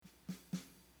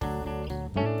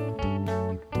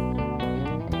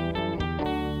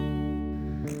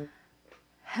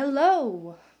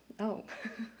Hello. Oh,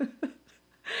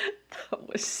 that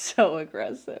was so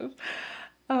aggressive.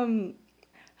 Um,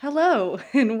 Hello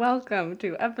and welcome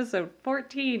to episode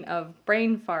 14 of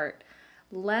Brain Fart.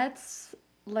 Let's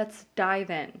let's dive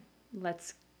in.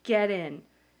 Let's get in.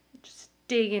 Just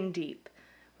dig in deep.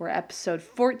 We're episode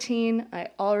 14.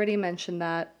 I already mentioned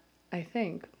that, I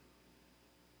think.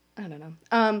 I don't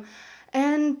know.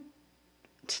 And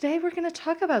today we're going to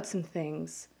talk about some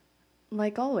things,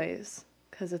 like always,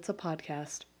 because it's a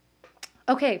podcast.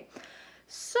 Okay,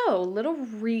 so little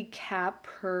recap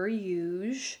per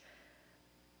usual.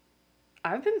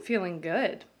 I've been feeling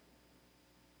good.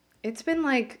 It's been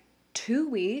like 2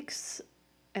 weeks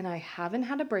and I haven't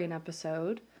had a brain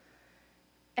episode.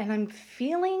 And I'm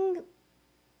feeling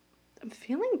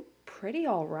pretty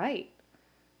all right.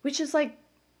 Which is like,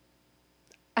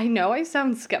 I know I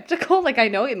sound skeptical. Like, I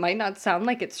know it might not sound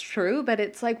like it's true, but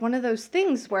it's like one of those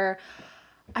things where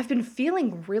I've been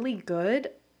feeling really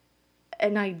good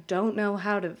and I don't know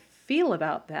how to feel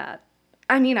about that.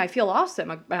 I mean, I feel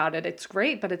awesome about it. It's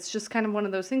great, but it's just kind of one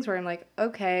of those things where I'm like,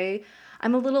 okay,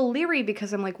 I'm a little leery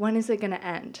because I'm like, when is it going to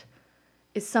end?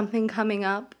 Is something coming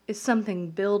up? Is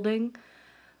something building?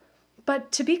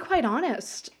 But to be quite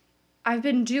honest, I've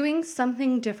been doing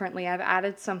something differently. I've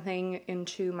added something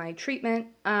into my treatment.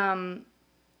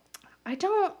 I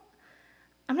don't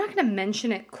I'm not going to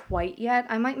mention it quite yet.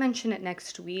 I might mention it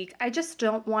next week. I just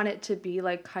don't want it to be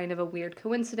like kind of a weird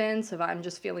coincidence of I'm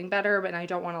just feeling better, but I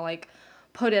don't want to like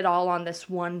put it all on this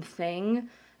one thing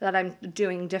that I'm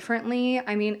doing differently.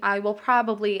 I mean, I will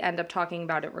probably end up talking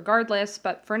about it regardless,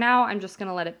 but for now, I'm just going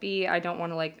to let it be. I don't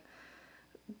want to like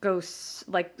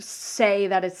like say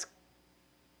that it's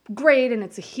great and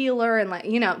it's a healer and like,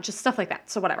 just stuff like that.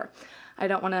 So whatever. I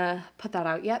don't want to put that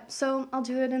out yet. So I'll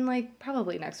do it in like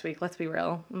probably next week. Let's be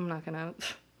real. I'm not going to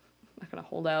not going to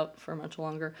hold out for much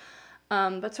longer.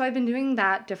 But so I've been doing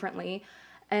that differently.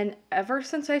 And ever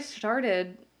since I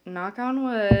started, knock on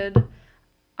wood,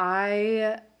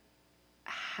 I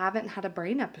haven't had a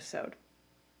brain episode,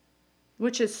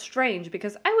 which is strange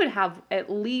because I would have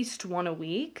at least one a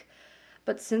week.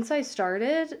 But since I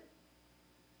started,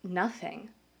 nothing.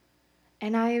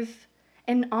 And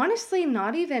honestly,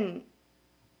 not even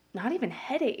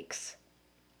headaches,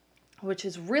 which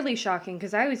is really shocking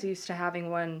because I was used to having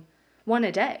one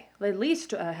a day, at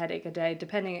least a headache a day,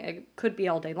 depending. It could be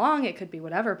all day long, it could be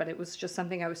whatever, but it was just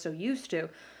something I was so used to,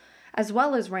 as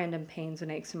well as random pains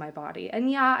and aches in my body. And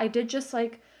yeah, I did just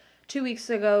like 2 weeks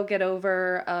ago get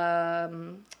over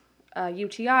a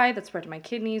UTI that spread to my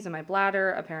kidneys and my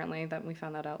bladder. Apparently, that we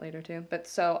found that out later too. But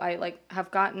so I like have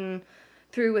gotten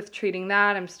through with treating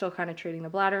that. I'm still kind of treating the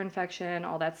bladder infection,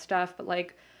 all that stuff. But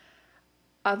like,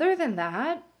 other than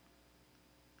that,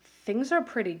 things are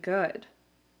pretty good.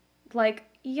 Like,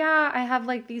 yeah, I have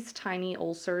like these tiny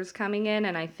ulcers coming in,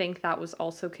 and I think that was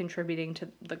also contributing to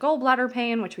the gallbladder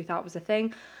pain, which we thought was a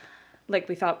thing. Like,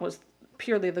 we thought was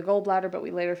purely the gallbladder, but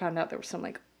we later found out there was some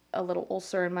like a little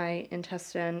ulcer in my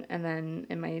intestine and then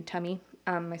in my tummy,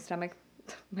 my stomach,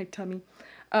 my tummy.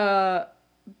 Uh,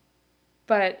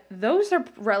 but those are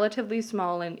relatively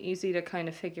small and easy to kind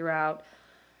of figure out.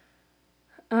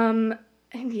 Um,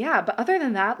 and yeah, but other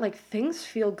than that, like things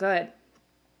feel good.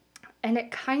 And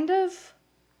it kind of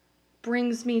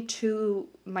brings me to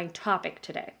my topic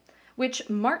today, which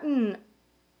Martin,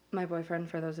 my boyfriend,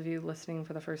 for those of you listening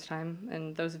for the first time,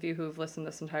 and those of you who've listened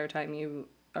this entire time, you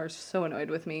are so annoyed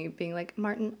with me being like,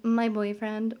 Martin, my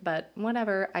boyfriend, but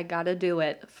whatever, I gotta do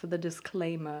it for the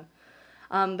disclaimer.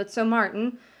 But so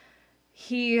Martin,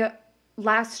 he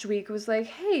last week was like,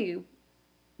 hey,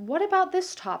 what about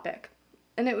this topic?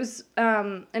 And it was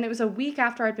a week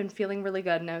after I'd been feeling really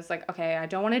good, and I was like, okay, I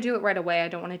don't want to do it right away. I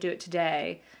don't want to do it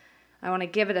today. I want to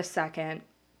give it a second,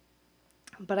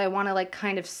 but I want to like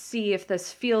kind of see if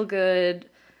this feel good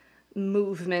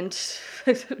movement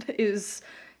is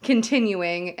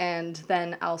continuing, and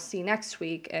then I'll see next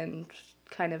week and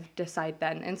kind of decide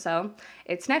then. And so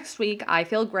it's next week. I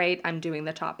feel great. I'm doing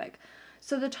the topic.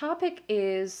 So the topic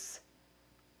is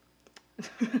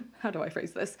how do I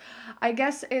phrase this? I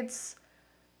guess it's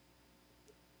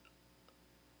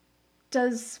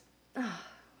does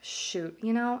shoot,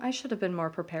 I should have been more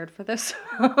prepared for this.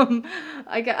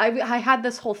 I had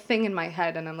this whole thing in my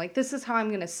head and I'm like, this is how I'm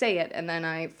going to say it. And then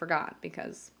I forgot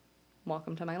because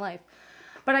welcome to my life.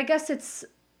 But I guess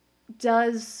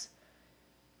does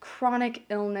chronic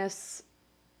illness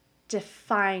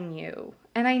define you?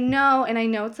 And I know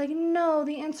it's like, no,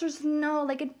 the answer's no.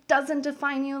 Like, it doesn't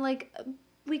define you. Like,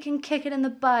 we can kick it in the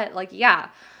butt. Like, yeah,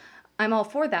 I'm all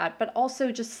for that. But also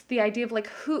just the idea of like,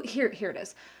 here it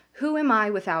is. Who am I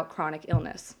without chronic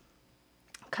illness?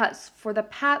 'Cause for the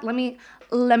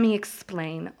let me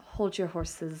explain. Hold your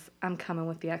horses. I'm coming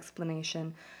with the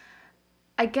explanation.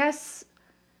 I guess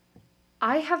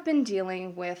I have been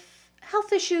dealing with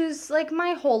health issues like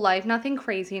my whole life, nothing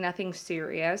crazy, nothing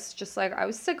serious. Just like I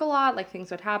was sick a lot, like things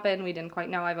would happen. We didn't quite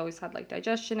know. I've always had like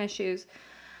digestion issues.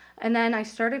 And then I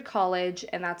started college,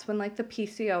 and that's when like the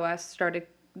PCOS started.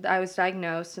 I was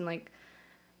diagnosed, and like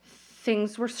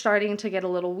things were starting to get a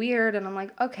little weird. And I'm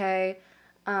like, okay.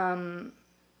 And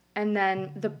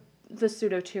then the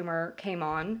pseudotumor came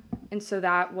on, and so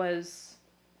that was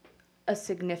a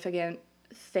significant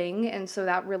thing, and so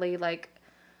that really like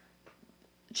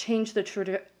changed the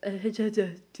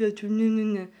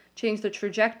change the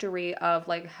trajectory of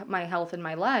like my health in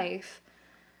my life.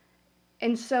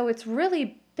 And so it's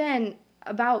really been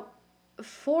about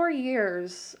 4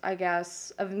 years, I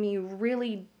guess, of me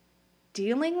really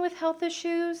dealing with health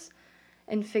issues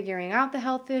and figuring out the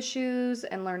health issues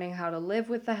and learning how to live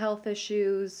with the health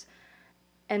issues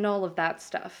and all of that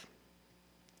stuff.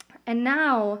 And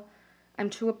now I'm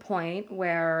to a point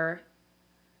where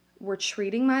we're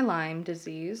treating my Lyme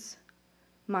disease.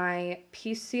 My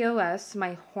PCOS,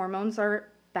 my hormones are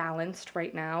balanced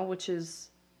right now, which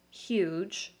is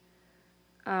huge.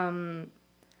 Um,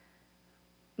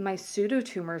 my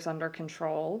pseudotumor's under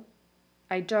control.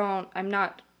 I'm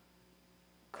not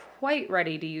quite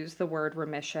ready to use the word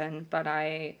remission, but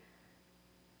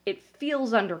it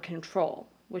feels under control,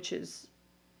 which is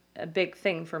a big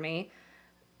thing for me.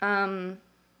 Um,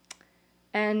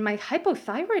 and my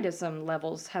hypothyroidism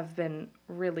levels have been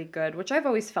really good, which I've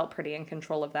always felt pretty in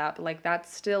control of that, but like that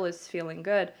still is feeling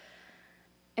good.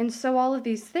 And so all of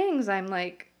these things, I'm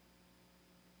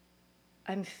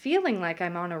feeling like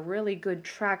I'm on a really good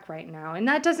track right now. And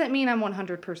that doesn't mean I'm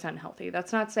 100% healthy.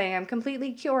 That's not saying I'm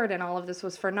completely cured and all of this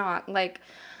was for naught. Like,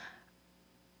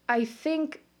 I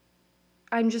think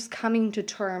I'm just coming to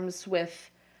terms with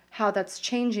how that's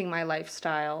changing my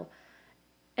lifestyle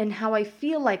and how I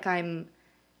feel like I'm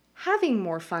having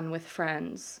more fun with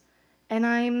friends and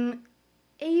I'm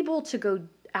able to go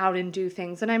out and do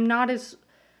things and I'm not as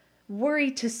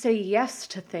worried to say yes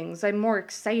to things. I'm more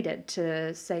excited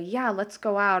to say, yeah, let's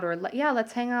go out or yeah,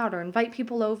 let's hang out or invite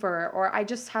people over, or I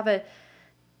just have a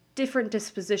different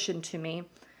disposition to me.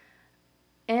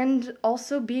 And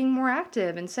also being more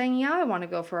active and saying, yeah, I want to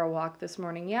go for a walk this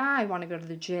morning. Yeah, I want to go to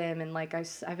the gym. And like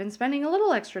I've been spending a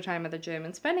little extra time at the gym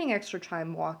and spending extra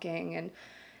time walking and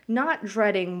not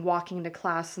dreading walking to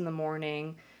class in the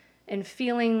morning and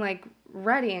feeling like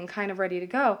ready and kind of ready to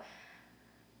go.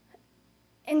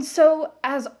 And so,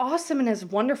 as awesome and as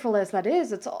wonderful as that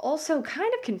is, it's also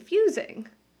kind of confusing.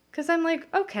 Because I'm like,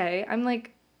 okay,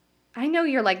 I know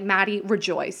you're like, Maddi,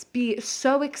 rejoice. Be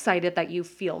so excited that you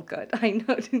feel good. I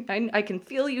know, I can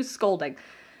feel you scolding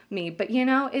me. But,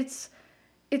 it's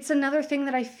another thing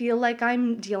that I feel like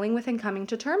I'm dealing with and coming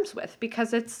to terms with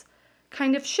because it's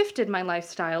kind of shifted my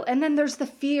lifestyle. And then there's the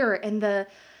fear and the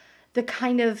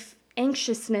kind of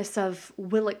anxiousness of,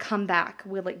 will it come back?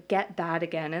 Will it get bad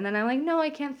again? And then I'm like, no, I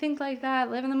can't think like that.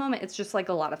 Live in the moment. It's just like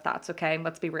a lot of thoughts, okay?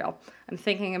 Let's be real. I'm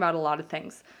thinking about a lot of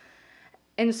things.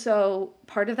 And so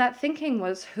part of that thinking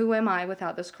was, who am I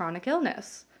without this chronic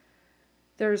illness?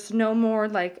 There's no more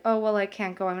like, oh, well, I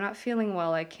can't go. I'm not feeling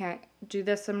well. I can't do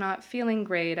this. I'm not feeling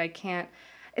great. I can't.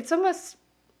 It's almost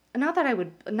not that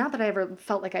I ever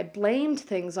felt like I blamed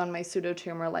things on my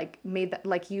pseudotumor, like made that,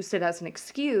 like used it as an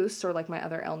excuse or like my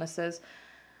other illnesses.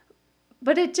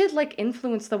 But it did like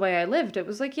influence the way I lived. It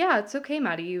was like, yeah, it's okay,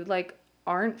 Maddi. You like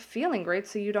aren't feeling great,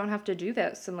 so you don't have to do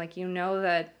this. And like,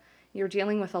 that you're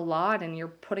dealing with a lot and you're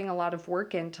putting a lot of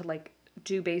work in to like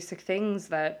do basic things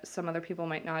that some other people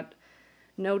might not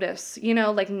notice,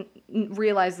 like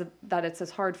realize that it's as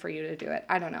hard for you to do it.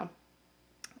 I don't know.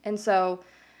 And so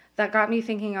that got me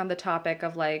thinking on the topic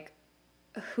of like,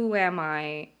 who am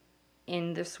I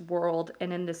in this world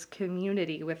and in this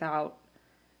community without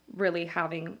really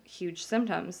having huge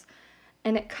symptoms?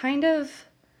 And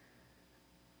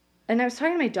and I was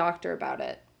talking to my doctor about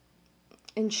it,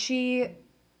 and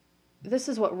this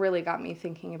is what really got me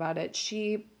thinking about it.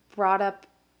 She brought up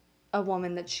a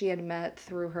woman that she had met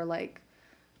through her like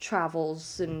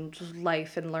travels and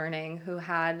life and learning who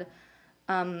had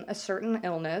a certain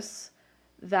illness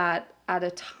that at a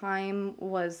time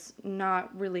was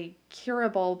not really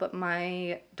curable, but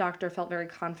my doctor felt very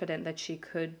confident that she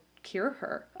could cure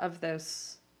her of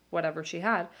this, whatever she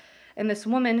had. And this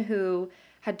woman who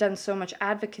had done so much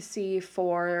advocacy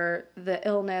for the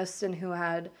illness and who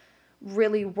had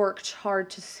really worked hard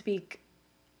to speak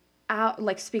up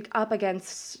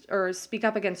against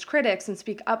critics and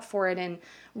speak up for it and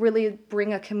really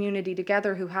bring a community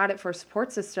together who had it for a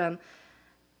support system,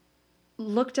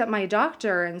 looked at my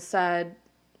doctor and said,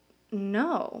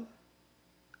 no,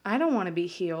 I don't want to be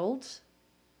healed.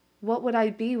 What would I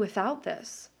be without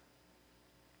this?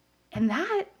 And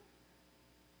that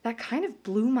kind of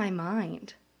blew my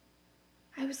mind.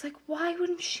 I was like, why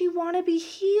wouldn't she want to be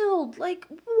healed? Like,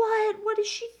 what? What is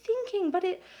she thinking?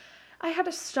 I had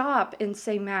to stop and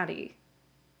say, Maddi,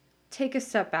 take a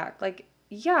step back. Like,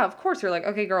 yeah, of course you're like,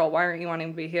 okay, girl, why aren't you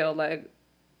wanting to be healed? Like,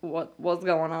 what's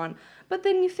going on? But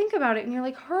then you think about it and you're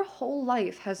like, her whole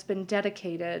life has been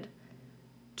dedicated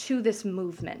to this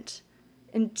movement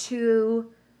and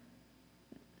to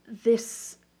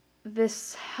this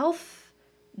health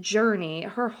journey.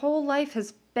 Her whole life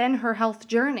has been her health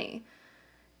journey,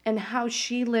 and how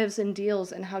she lives and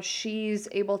deals and how she's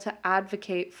able to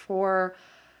advocate for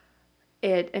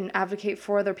it and advocate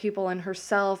for other people and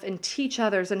herself and teach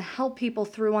others and help people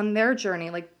through on their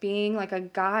journey, like being like a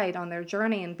guide on their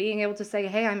journey and being able to say,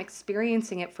 hey, I'm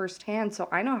experiencing it firsthand, so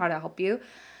I know how to help you.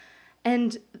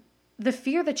 And the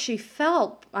fear that she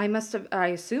felt, I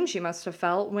assume she must have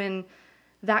felt when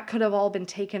that could have all been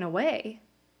taken away.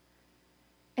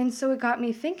 And so it got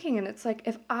me thinking, and it's like,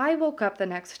 if I woke up the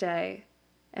next day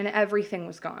and everything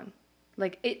was gone,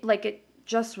 like it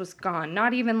just was gone,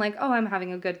 not even like, oh, I'm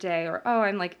having a good day, or oh,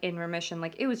 I'm like in remission,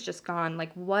 like it was just gone,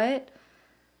 like what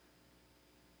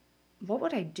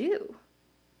would I do?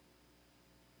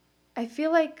 I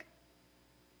feel like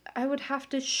I would have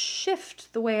to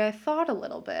shift the way I thought a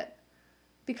little bit,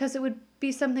 because it would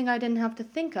be something I didn't have to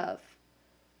think of.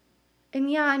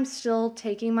 And yeah, I'm still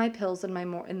taking my pills in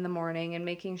the morning and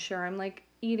making sure I'm like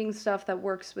eating stuff that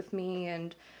works with me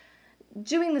and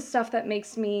doing the stuff that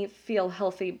makes me feel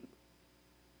healthy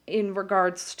in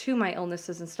regards to my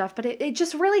illnesses and stuff. But it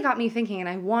just really got me thinking, and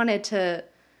I wanted to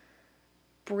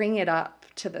bring it up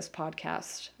to this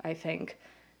podcast, I think,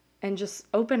 and just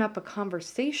open up a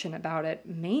conversation about it,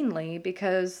 mainly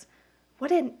because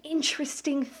what an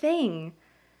interesting thing.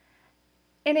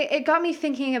 And it got me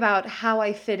thinking about how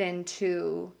I fit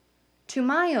into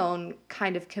my own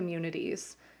kind of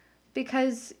communities.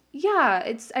 Because, yeah,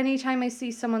 it's anytime I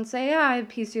see someone say, yeah, I have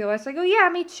PCOS, I go, yeah,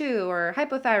 me too. Or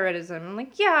hypothyroidism, I'm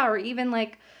like, yeah. Or even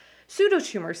like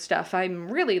pseudotumor stuff, I'm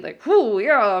really like, whoo,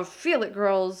 yeah, feel it,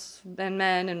 girls and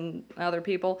men and other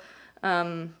people.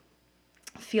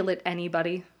 Feel it,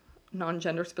 anybody,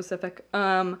 non-gender specific.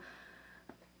 And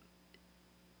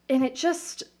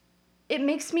it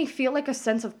makes me feel like a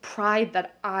sense of pride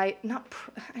that I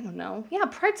don't know. Yeah,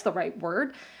 pride's the right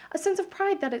word. A sense of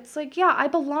pride that it's like, yeah, I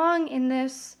belong in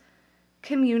this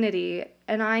community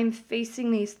and I'm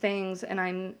facing these things and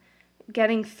I'm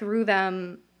getting through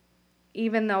them,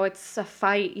 even though it's a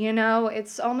fight,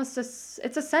 it's almost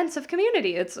it's a sense of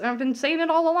community. I've been saying it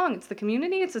all along. It's the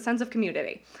community. It's a sense of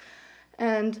community.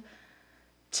 And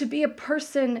to be a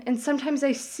person, and sometimes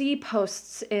I see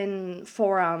posts in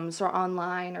forums or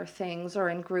online or things or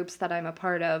in groups that I'm a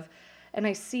part of, and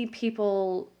I see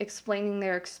people explaining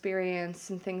their experience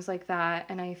and things like that,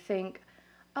 and I think,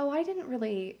 oh, I didn't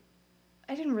really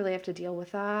have to deal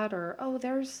with that, or oh,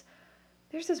 theirs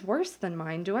is worse than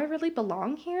mine. Do I really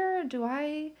belong here? Do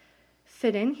I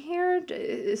fit in here?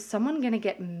 Is someone gonna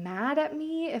get mad at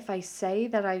me if I say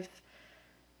that I've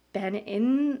been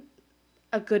in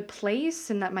a good place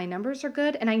and that my numbers are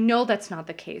good? And I know that's not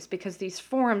the case, because these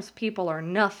forums people are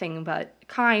nothing but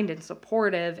kind and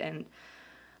supportive and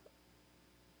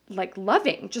like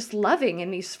just loving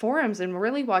in these forums and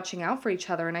really watching out for each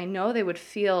other. And I know they would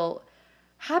feel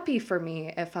happy for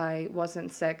me if I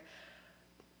wasn't sick.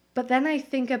 But then I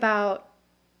think about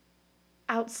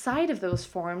outside of those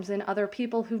forums and other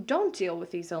people who don't deal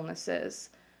with these illnesses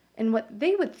and what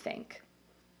they would think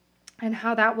and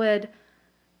how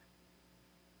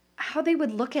they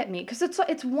would look at me. Because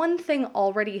it's one thing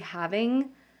already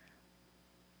having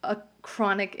a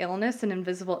chronic illness and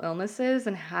invisible illnesses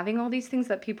and having all these things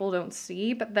that people don't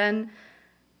see, but then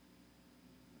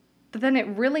it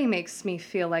really makes me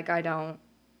feel like I don't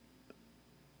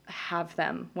have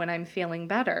them when I'm feeling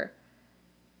better.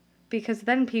 Because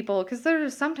then because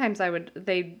there's sometimes I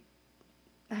don't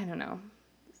know,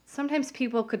 sometimes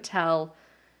people could tell,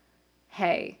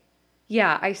 hey,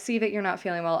 yeah, I see that you're not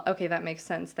feeling well. Okay, that makes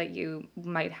sense that you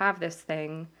might have this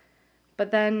thing. But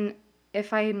then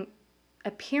if I'm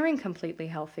appearing completely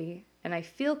healthy and I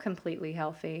feel completely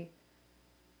healthy,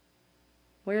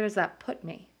 where does that put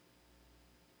me?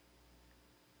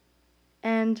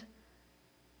 And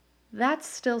that's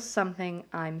still something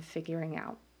I'm figuring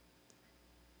out,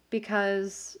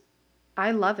 because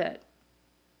I love it.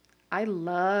 I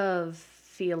love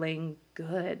feeling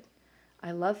good.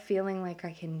 I love feeling like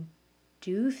I can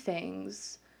do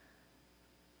things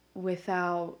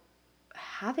without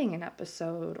having an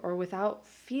episode or without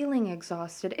feeling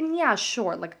exhausted. And yeah,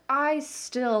 sure, like I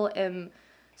still am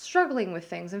struggling with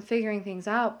things and figuring things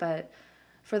out, but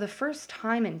for the first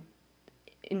time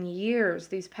in years,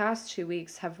 these past 2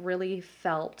 weeks have really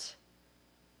felt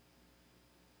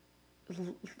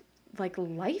like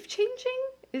life-changing?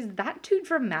 Is that too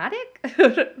dramatic?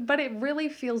 But it really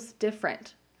feels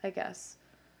different, I guess.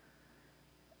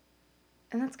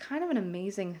 And that's kind of an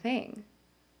amazing thing.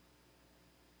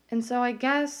 And so I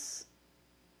guess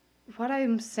what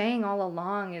I'm saying all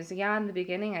along is, yeah, in the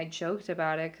beginning I joked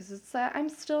about it because it's I'm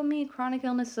still me. Chronic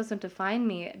illness doesn't define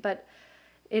me, but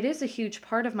it is a huge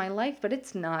part of my life, but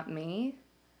it's not me.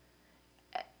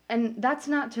 And that's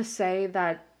not to say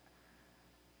that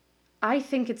I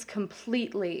think it's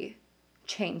completely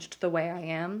changed the way I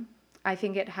am. I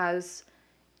think it has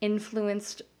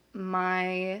influenced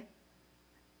my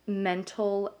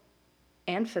mental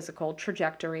and physical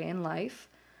trajectory in life.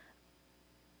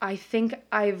 I think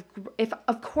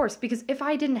of course, because if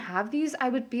I didn't have these, I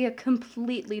would be a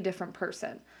completely different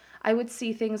person. I would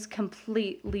see things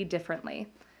completely differently.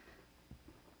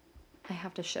 I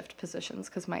have to shift positions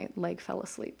because my leg fell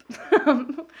asleep.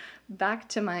 Back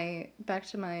to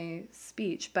my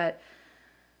speech, but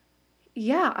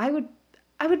yeah, I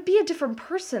would be a different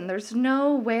person. There's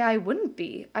no way I wouldn't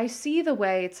be. I see the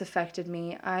way it's affected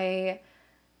me. I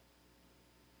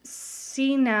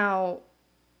see now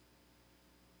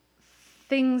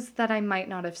things that I might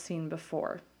not have seen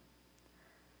before.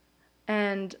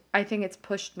 And I think it's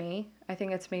pushed me. I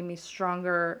think it's made me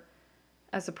stronger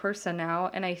as a person now.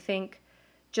 And I think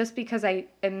just because I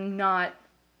am not,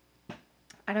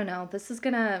 I don't know, this is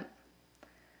gonna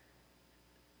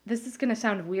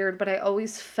sound weird, but I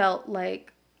always felt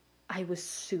like I was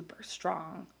super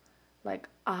strong. Like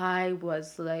I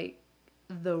was like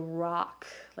the Rock,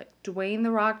 like Dwayne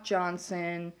the Rock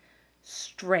Johnson,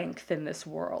 strength in this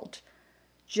world.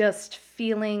 Just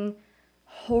feeling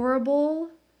horrible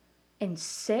and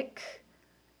sick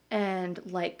and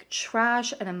like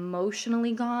trash and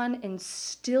emotionally gone, and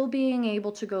still being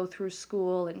able to go through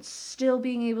school and still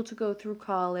being able to go through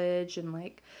college and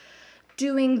like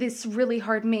doing this really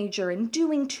hard major and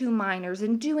doing 2 minors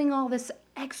and doing all this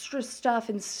extra stuff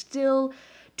and still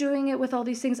doing it with all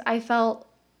these things. I felt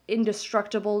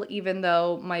indestructible even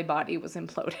though my body was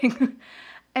imploding.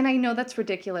 And I know that's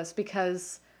ridiculous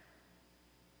because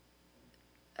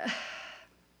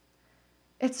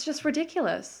it's just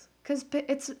ridiculous. Because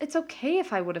it's okay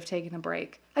if I would have taken a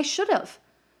break. I should have.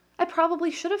 I probably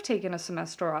should have taken a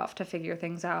semester off to figure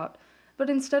things out.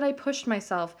 But instead I pushed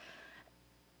myself.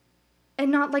 And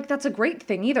not like that's a great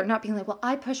thing either. Not being like, well,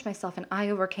 I pushed myself and I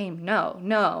overcame. No,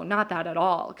 not that at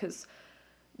all. Because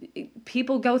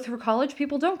people go through college.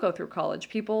 People don't go through college.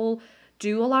 People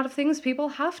do a lot of things. People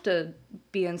have to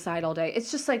be inside all day.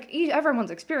 It's just like everyone's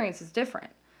experience is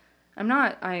different. I'm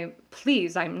not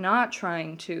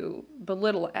trying to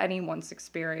belittle anyone's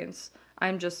experience.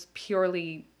 I'm just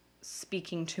purely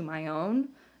speaking to my own.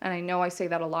 And I know I say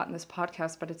that a lot in this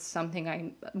podcast, but it's something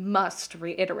I must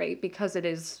reiterate because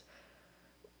it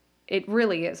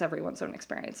really is everyone's own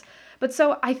experience. But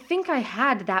so I think I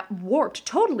had that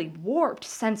totally warped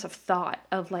sense of thought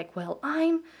of like, well,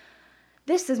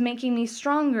 this is making me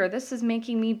stronger. This is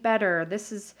making me better.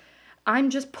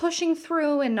 I'm just pushing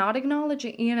through and not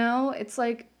acknowledging, it's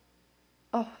like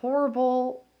a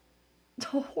horrible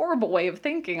way of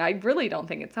thinking. I really don't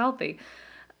think it's healthy.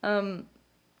 So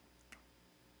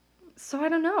I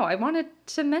don't know. I wanted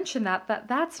to mention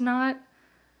that's not,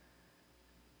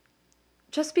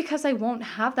 just because I won't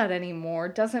have that anymore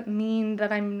doesn't mean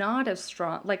that I'm not as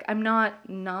strong. Like I'm not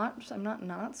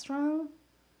strong.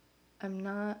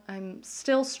 I'm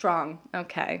still strong.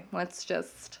 Okay, let's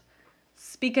just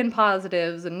speak in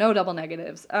positives and no double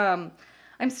negatives. I'm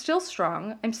still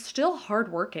strong. I'm still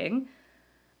hardworking.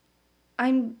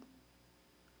 I'm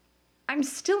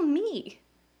still me.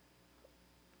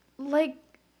 Like,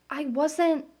 I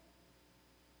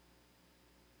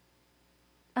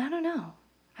don't know.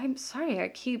 I'm sorry, I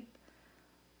keep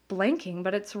blanking,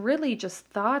 but it's really just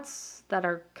thoughts that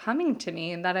are coming to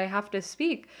me and that I have to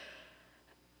speak.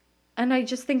 And I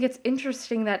just think it's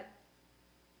interesting that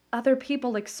other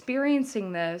people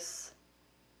experiencing this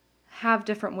have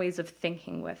different ways of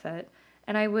thinking with it.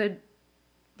 And I would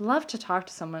love to talk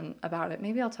to someone about it.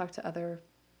 Maybe I'll talk to other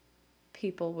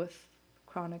people with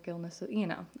chronic illnesses.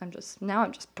 I'm just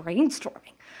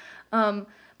brainstorming.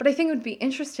 But I think it would be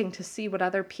interesting to see what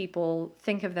other people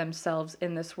think of themselves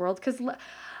in this world. Because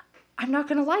I'm not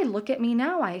going to lie, look at me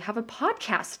now. I have a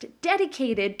podcast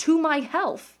dedicated to my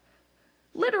health.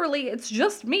 Literally, it's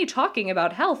just me talking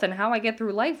about health and how I get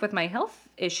through life with my health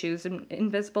issues and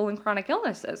invisible and chronic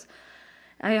illnesses.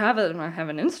 I have an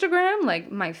Instagram,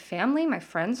 like my family, my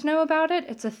friends know about it.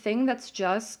 It's a thing that's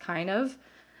just kind of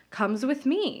comes with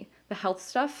me. The health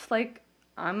stuff, like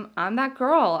I'm that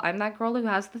girl. I'm that girl who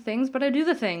has the things, but I do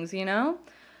the things, you know?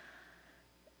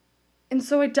 And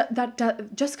so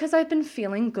just because I've been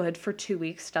feeling good for 2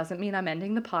 weeks doesn't mean I'm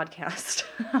ending the podcast.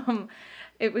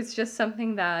 It was just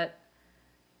something that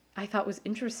I thought was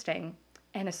interesting.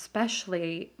 And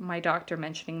especially my doctor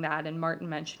mentioning that and Martin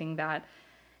mentioning that,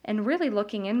 and really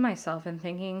looking in myself and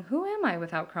thinking, who am I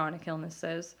without chronic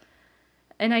illnesses?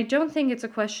 And I don't think it's a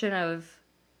question of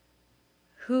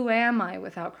who am I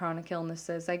without chronic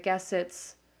illnesses. I guess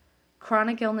it's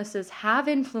chronic illnesses have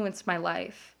influenced my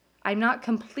life. I'm not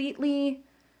completely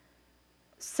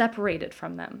separated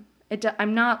from them.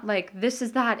 I'm not like, this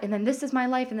is that, and then this is my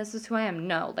life, and this is who I am.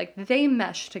 No, like, they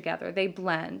mesh together, they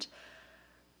blend.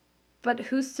 But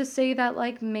who's to say that,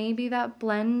 like, maybe that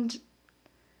blend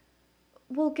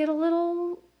will get a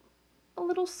little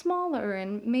smaller,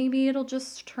 and maybe it'll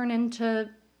just turn into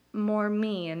more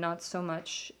me and not so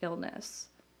much illness,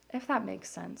 if that makes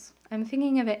sense. I'm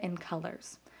thinking of it in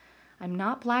colors. I'm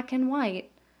not black and white.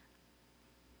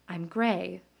 I'm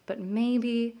gray, but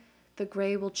maybe the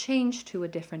gray will change to a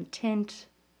different tint,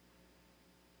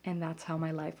 and that's how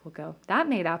my life will go. That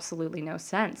made absolutely no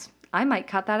sense. I might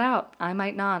cut that out. I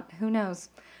might not. Who knows?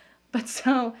 But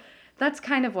so that's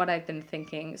kind of what I've been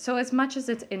thinking. So as much as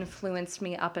it's influenced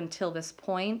me up until this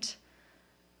point,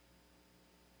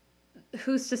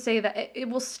 who's to say that it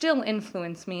will still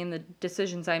influence me in the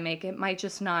decisions I make? It might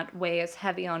just not weigh as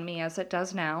heavy on me as it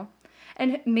does now.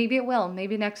 And maybe it will.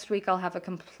 Maybe next week I'll have a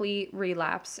complete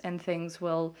relapse and things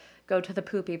will go to the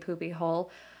poopy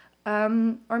hole.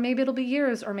 Or maybe it'll be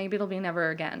years, or maybe it'll be never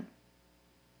again.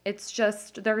 It's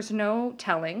just, there's no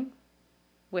telling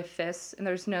with this, and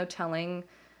there's no telling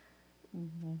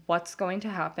what's going to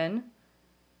happen.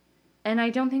 And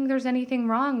I don't think there's anything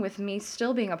wrong with me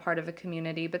still being a part of a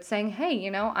community, but saying, hey,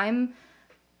 you know, I'm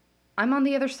on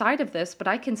the other side of this, but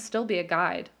I can still be a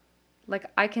guide. Like,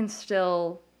 I can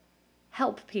still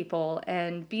help people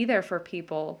and be there for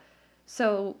people.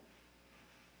 So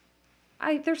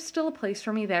there's still a place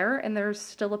for me there, and there's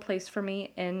still a place for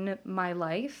me in my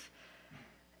life.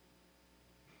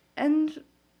 And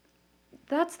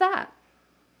that's that.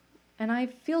 And I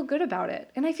feel good about it.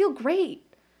 And I feel great.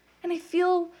 And I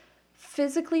feel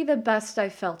physically the best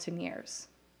I've felt in years,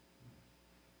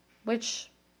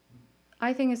 which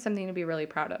I think is something to be really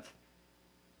proud of.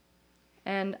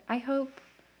 And I hope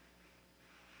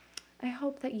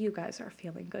that you guys are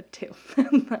feeling good too.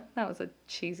 That was a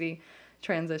cheesy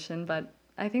transition, but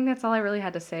I think that's all I really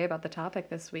had to say about the topic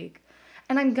this week.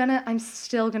 And I'm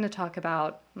still gonna talk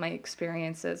about my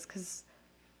experiences, because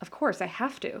of course I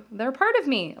have to. They're part of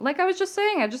me. Like I was just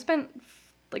saying, I just spent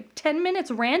like 10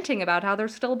 minutes ranting about how they're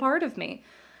still a part of me.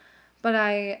 But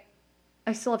I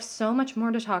still have so much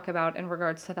more to talk about in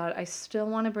regards to that. I still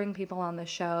want to bring people on the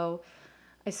show.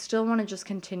 I still want to just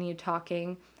continue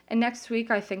talking. And next week,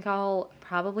 I think I'll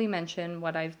probably mention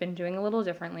what I've been doing a little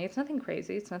differently. It's nothing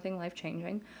crazy. It's nothing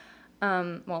life-changing.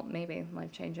 Well, maybe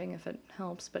life-changing if it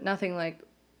helps, but nothing like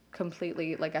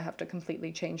completely, like I have to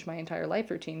completely change my entire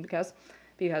life routine because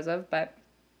of, but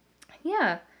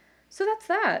yeah. So that's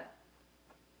that.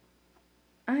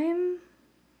 I'm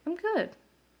good.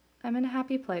 I'm in a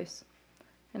happy place.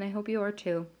 And I hope you are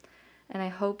too. And I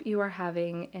hope you are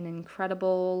having an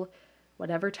incredible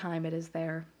whatever time it is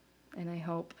there. And I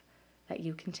hope that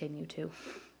you continue to.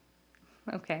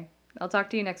 Okay. I'll talk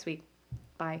to you next week.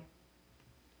 Bye.